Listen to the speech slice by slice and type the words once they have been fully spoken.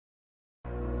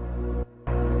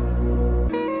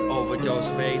overdose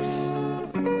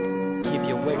vapes. Keep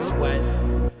your wicks wet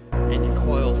and your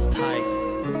coils tight.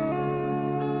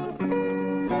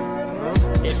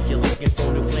 If you're looking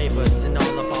for new flavors and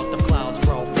all about the clouds,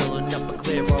 bro, filling up a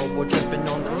clear road, we're dripping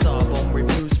on the sub. On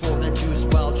reviews for the juice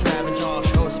while Trav and Josh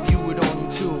host, view it on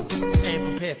YouTube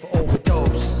and prepare for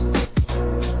overdose.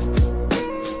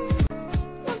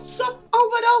 What's up,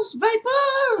 Overdose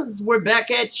Vapors? We're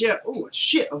back at you. Oh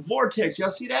shit, a vortex. Y'all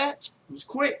see that? It was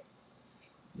quick.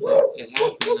 Woo, It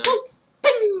happened.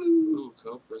 Ooh,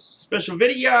 Cobras. Special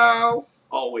video.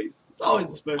 Always. It's always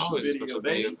a special Always a video, special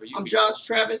baby. video for you I'm people. Josh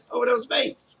Travis, Overdose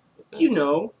Vapes. What's that? You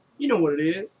know what it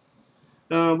is.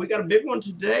 We got a big one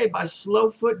today by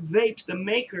SlowFoot Vapes, the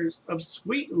makers of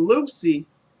Sweet Lucy.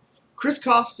 Chris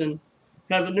Costard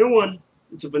has a new one.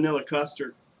 It's a vanilla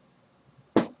custard.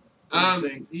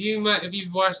 You might, if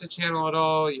you've watched the channel at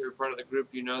all, you're part of the group,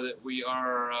 you know that we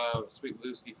are Sweet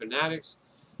Lucy fanatics.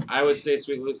 I would say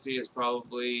Sweet Lucy is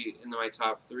probably in my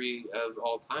top 3 of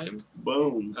all time.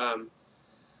 Boom.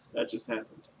 That just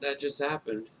happened. That just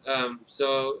happened.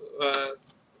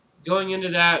 Going into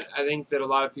that, I think that a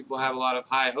lot of people have a lot of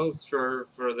high hopes for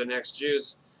the next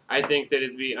juice. I think that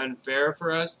it'd be unfair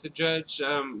for us to judge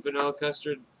vanilla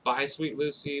custard by Sweet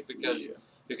Lucy because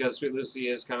Sweet Lucy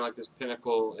is kind of like this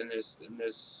pinnacle in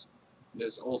this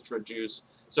ultra juice.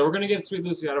 So we're gonna get Sweet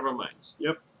Lucy out of our minds.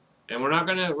 Yep. And we're not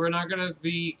gonna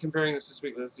be comparing this to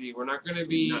Sweet Lucy. We're not gonna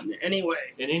be Not in any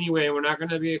way. in any way. We're not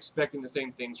gonna be expecting the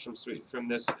same things from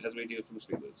this as we do from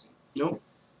Sweet Lucy. Nope.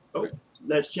 Oh,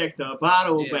 let's check the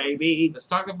bottle, baby. Let's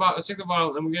check the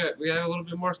bottle, and we have a little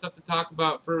bit more stuff to talk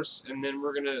about first, and then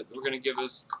we're gonna give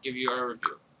you our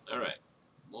review. All right,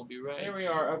 we'll be right. Here we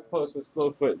are up close with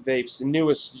SlowFoot Vapes, the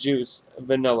newest juice,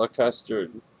 vanilla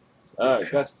custard.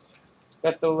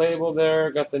 Got the label there.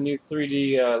 Got the new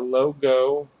 3D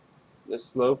logo, the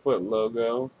SlowFoot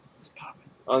logo. It's popping.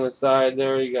 On the side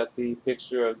there, you got the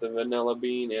picture of the vanilla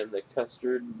bean and the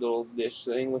custard little dish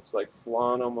thing. Looks like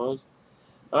flan almost.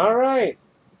 All right,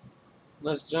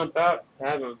 let's jump out,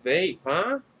 have a vape,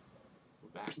 huh? We're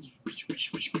back.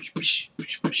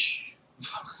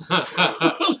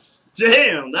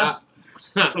 Damn, that's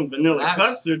some vanilla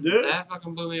custard, dude. That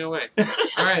fucking blew me away.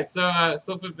 All right, so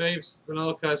SlowFoot Vapes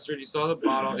vanilla custard. You saw the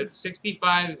bottle. It's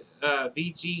 65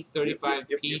 VG, 35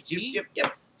 PG.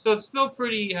 Yep. So it's still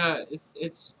pretty.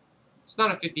 It's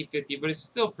not a 50-50, but it's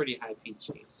still pretty high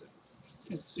PG. So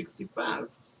 65.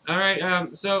 All right,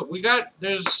 so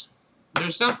there's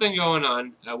something going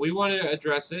on. We want to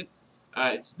address it.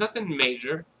 It's nothing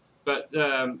major, but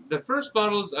the first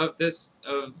bottles of this,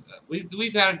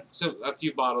 we've had a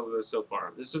few bottles of this so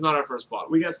far. This is not our first bottle.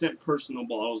 We got sent personal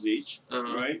bottles each,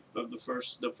 right? Of the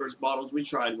first bottles we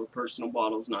tried were personal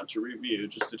bottles, not to review,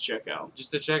 just to check out.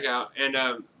 Just to check out.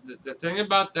 And the thing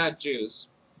about that juice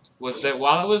was that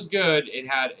while it was good, it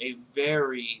had a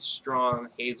very strong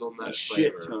hazelnut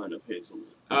flavor. A shit ton of hazelnut.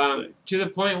 To the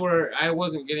point where I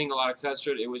wasn't getting a lot of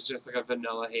custard. It was just like a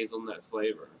vanilla hazelnut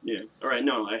flavor. Yeah. All right.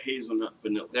 No, a hazelnut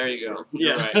vanilla. There you go.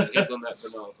 Yeah. You're right. Hazelnut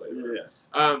vanilla flavor.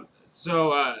 Yeah.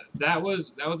 So that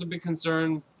was a big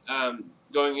concern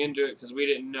going into it because we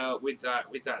didn't know. We thought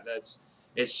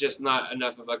it's just not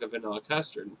enough of like a vanilla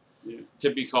custard to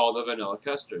be called a vanilla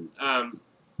custard.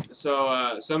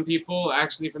 So some people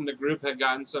actually from the group had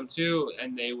gotten some too,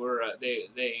 and they were a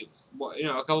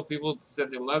couple people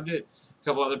said they loved it. A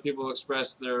couple other people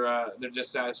expressed their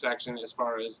dissatisfaction as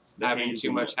far as having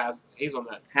too much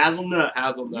hazelnut. Hazelnut.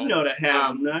 Hazelnut. You know that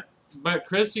hazelnut. But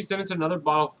Chris, he sent us another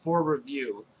bottle for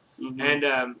review, and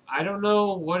I don't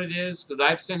know what it is because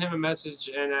I've sent him a message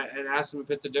and asked him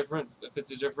if it's a different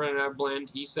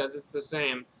blend. He says it's the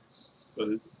same, but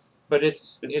it's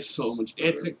so much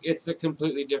better. It's a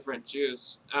completely different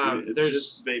juice. It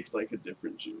just vapes like a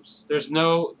different juice. There's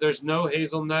no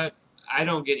hazelnut. I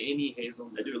don't get any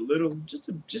hazelnut. I do a little, just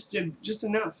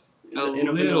enough. A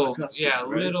little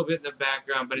bit in the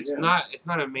background, but it's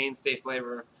not a mainstay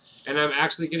flavor. And I'm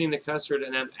actually getting the custard,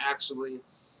 and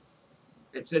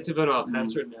it's a vanilla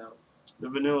custard now. The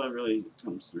vanilla really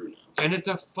comes through now. And it's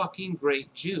a fucking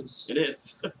great juice. It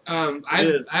is.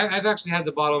 I've actually had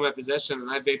the bottle in my possession, and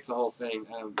I vaped the whole thing.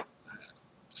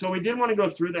 So we did want to go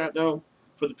through that though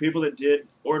for the people that did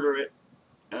order it.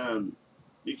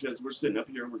 Because we're sitting up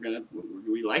here,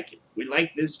 we like it. We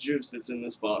like this juice that's in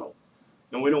this bottle,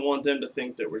 and we don't want them to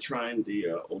think that we're trying the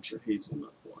ultra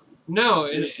hazelnut one. No,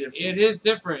 it is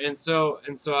different, and so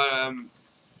it's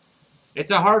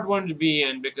a hard one to be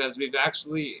in because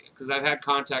I've had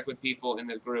contact with people in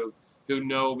the group who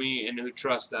know me and who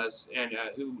trust us, and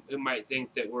who might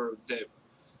think that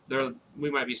we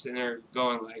might be sitting there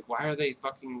going like, why are they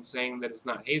fucking saying that it's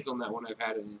not hazelnut when I've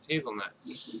had it and it's hazelnut?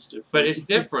 This one's different. But it's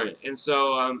different, and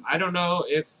so I don't know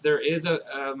if there is a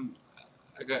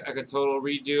total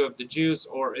redo of the juice,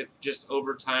 or if just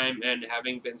over time and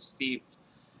having been steeped,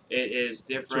 it is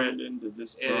different. Turned into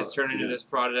this It is turned into this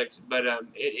product, but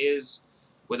it is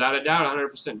without a doubt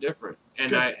 100% different,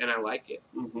 and I like it,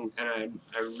 and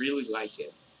I really like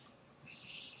it.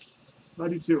 I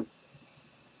do too.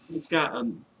 It's got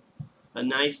a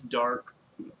nice dark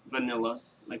vanilla,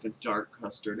 like a dark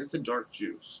custard. It's a dark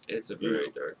juice. It's a very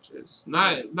dark juice.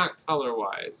 Not color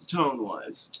wise. Tone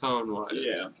wise. Tone wise.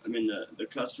 Yeah. I mean the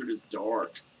custard is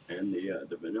dark, and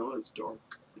the vanilla is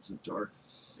dark. It's a dark,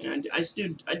 and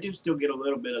I do still get a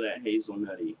little bit of that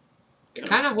hazelnutty. It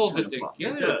kind of holds it together.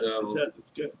 It does. Though. It does.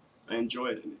 It's good. I enjoy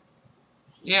it in it.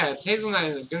 Yeah, it's hazelnut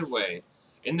in a good way.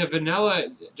 In the vanilla,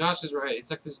 Josh is right.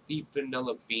 It's like this deep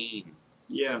vanilla bean.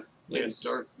 Yeah. Like It's a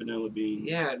dark vanilla bean.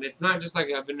 Yeah, and it's not just like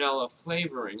a vanilla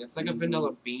flavoring. It's like a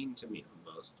vanilla bean to me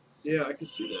almost. Yeah, I can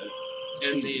see that.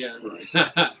 And Jesus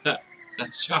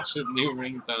that's Josh's new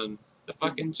ringtone. The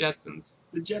fucking Jetsons.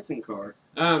 the Jetson car.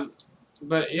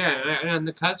 But yeah, and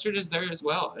the custard is there as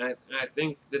well. And I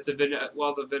think that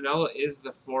while the vanilla is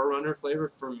the forerunner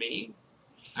flavor for me,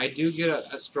 I do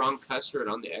get a strong custard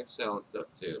on the XL and stuff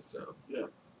too. So yeah.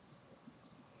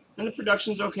 And the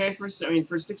production's okay for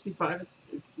 65.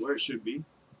 It's where it should be.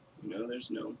 You know,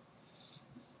 there's no.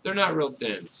 they're not real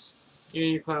dense.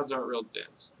 Your clouds aren't real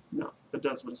dense. No, but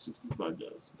that's what a 65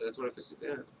 does. That's what it is.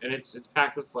 Yeah. And it's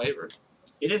packed with flavor.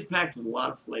 It is packed with a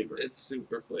lot of flavor. It's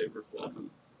super flavorful.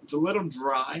 It's a little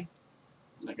dry.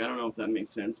 Like, I don't know if that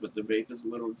makes sense, but the vape is a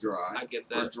little dry. I get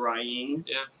Or that. drying.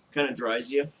 Yeah. Kind of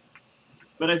dries you.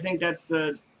 But I think that's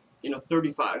the,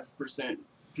 35%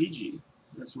 PG.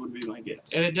 That's would be my guess.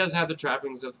 And it does have the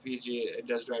trappings of the PG. It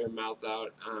does dry your mouth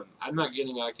out. I'm not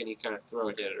getting like any kind of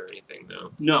throat hit or anything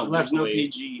though. No, there's no Luckily-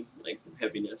 PG like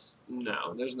heaviness.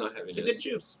 No, there's no heaviness. It's a good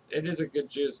juice. It is a good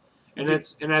juice, and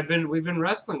It's we've been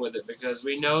wrestling with it because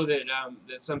we know that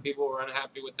that some people were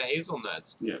unhappy with the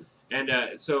hazelnuts. Yeah.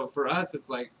 And so for us, it's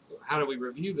like, how do we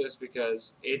review this?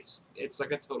 Because it's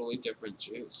like a totally different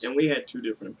juice. And we had two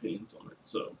different opinions on it,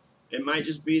 so it might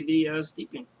just be the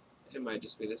steeping. It might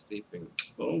just be the steeping.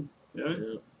 Boom.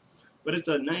 Yeah. But it's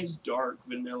a nice dark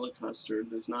vanilla custard.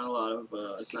 There's not a lot of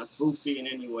it's not foofy in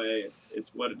any way.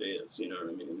 It's what it is. You know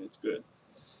what I mean? It's good.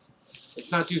 It's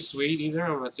not too sweet either. I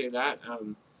want to say that.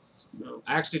 No.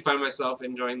 I actually find myself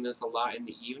enjoying this a lot in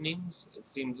the evenings. It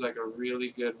seems like a really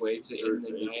good way to end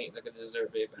the night, like a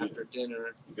dessert vape after dinner.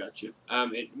 Got you.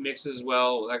 It mixes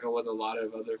well, like with a lot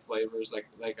of other flavors.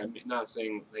 Like I'm not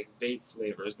saying like vape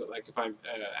flavors, but like if I'm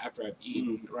after I've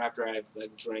eaten or after I've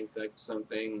like drank like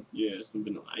something. Yeah, some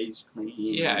vanilla ice cream.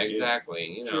 Yeah,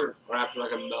 exactly. You know, Sure. or after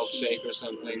like a milkshake or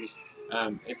something.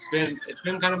 It's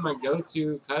been kind of my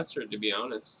go-to custard, to be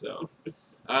honest. So.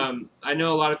 I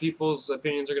know a lot of people's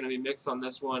opinions are going to be mixed on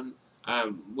this one.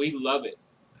 We love it.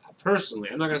 Personally,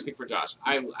 I'm not going to speak for Josh.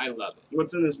 I love it.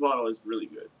 What's in this bottle is really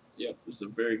good. Yep. This is a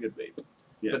very good vape.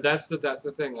 Yeah. But that's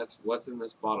the thing. That's what's in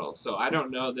this bottle. So I don't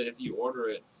know that if you order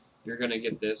it, you're going to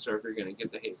get this, or if you're going to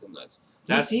get the hazelnuts.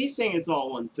 He's saying it's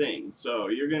all one thing, so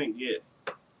you're going to get.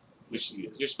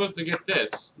 You're supposed to get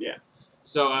this. Yeah.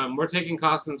 So we're taking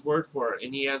Costin's word for it,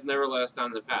 and he has never let us down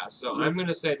in the past. So I'm going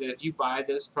to say that if you buy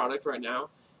this product right now,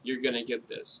 you're going to get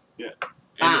this.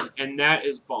 Yeah. And that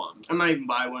is bomb. I might even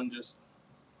buy one just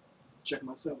check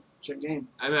myself. Check game.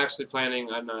 I'm actually planning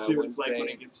on See what it's Wednesday. like when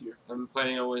it gets here. I'm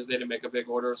planning on Wednesday to make a big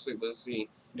order of Sweet Lucy,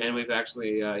 and we've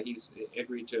actually he's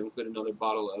agreed to include another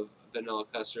bottle of vanilla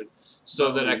custard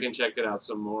so that I can check it out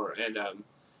some more. And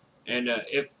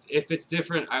if it's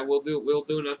different, we'll do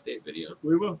an update video.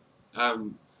 We will.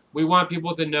 We want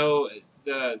people to know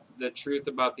the truth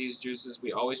about these juices.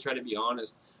 We always try to be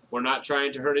honest. We're not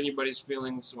trying to hurt anybody's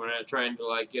feelings. We're not trying to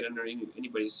like get under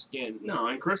anybody's skin. No,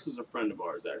 and Chris is a friend of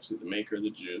ours, actually, the maker of the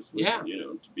juice. Yeah. You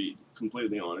know, to be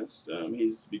completely honest,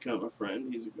 he's become a friend.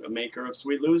 He's a maker of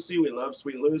Sweet Lucy. We love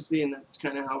Sweet Lucy, and that's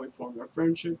kind of how we formed our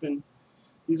friendship. And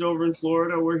he's over in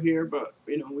Florida. We're here, but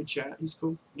we chat. He's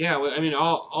cool. Yeah, I mean, I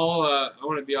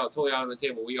want to be totally out on the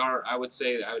table. We are. I would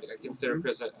say I consider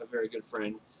Chris a very good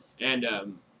friend, and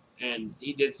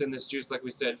he did send this juice, like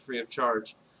we said, free of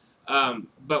charge.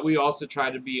 But we also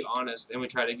try to be honest, and we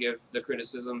try to give the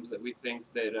criticisms that we think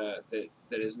that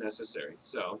is necessary.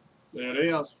 So There it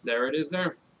is. there it is.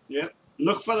 There. Yep.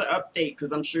 Look for the update,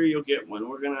 because I'm sure you'll get one.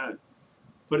 We're gonna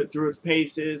put it through its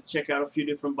paces, check out a few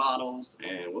different bottles,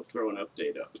 and we'll throw an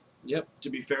update up. Yep. To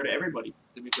be fair to everybody.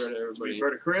 To be fair to To be everybody. fair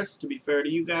to Chris, to be fair to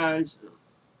you guys.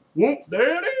 Whoop,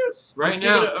 there it is. Right Let's give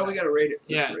now- it a, oh, we gotta rate it.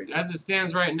 Let's Yeah, rate it. as it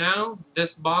stands right now,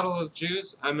 this bottle of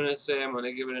juice, I'm gonna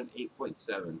give it an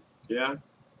 8.7. Yeah,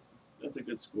 that's a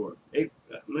good score. I'm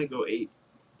gonna go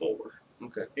 8.4.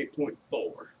 Okay.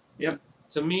 8.4. Yep.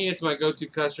 To me, it's my go-to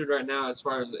custard right now. As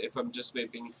far as if I'm just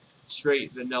vaping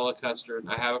straight vanilla custard,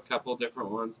 I have a couple different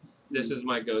ones. This is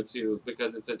my go-to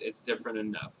because it's different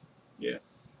enough. Yeah.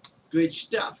 Good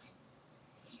stuff.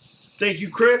 Thank you,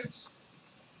 Chris.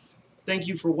 Thank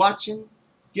you for watching.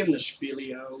 Give him the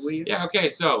spielio, will you? Yeah. Okay.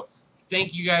 So,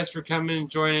 thank you guys for coming and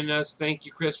joining us. Thank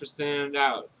you, Chris, for sending it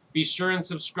out. Be sure and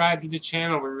subscribe to the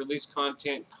channel. We release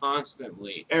content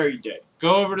constantly. Every day.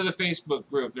 Go over to the Facebook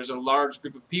group. There's a large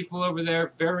group of people over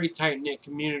there. Very tight-knit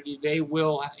community. They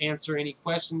will answer any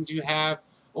questions you have.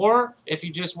 Or if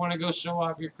you just want to go show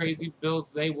off your crazy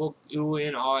builds, they will ooh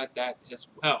and all at that as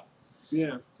well.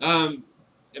 Yeah.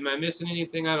 Am I missing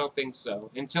anything? I don't think so.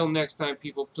 Until next time,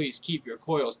 people, please keep your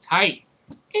coils tight.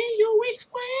 And you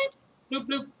sweat. Bloop,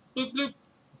 bloop, bloop, bloop.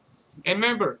 And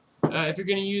remember, if you're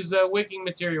going to use wicking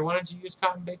material, why don't you use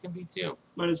cotton bacon V2?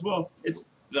 Might as well. It's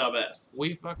the best.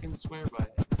 We fucking swear by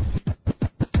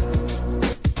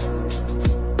it.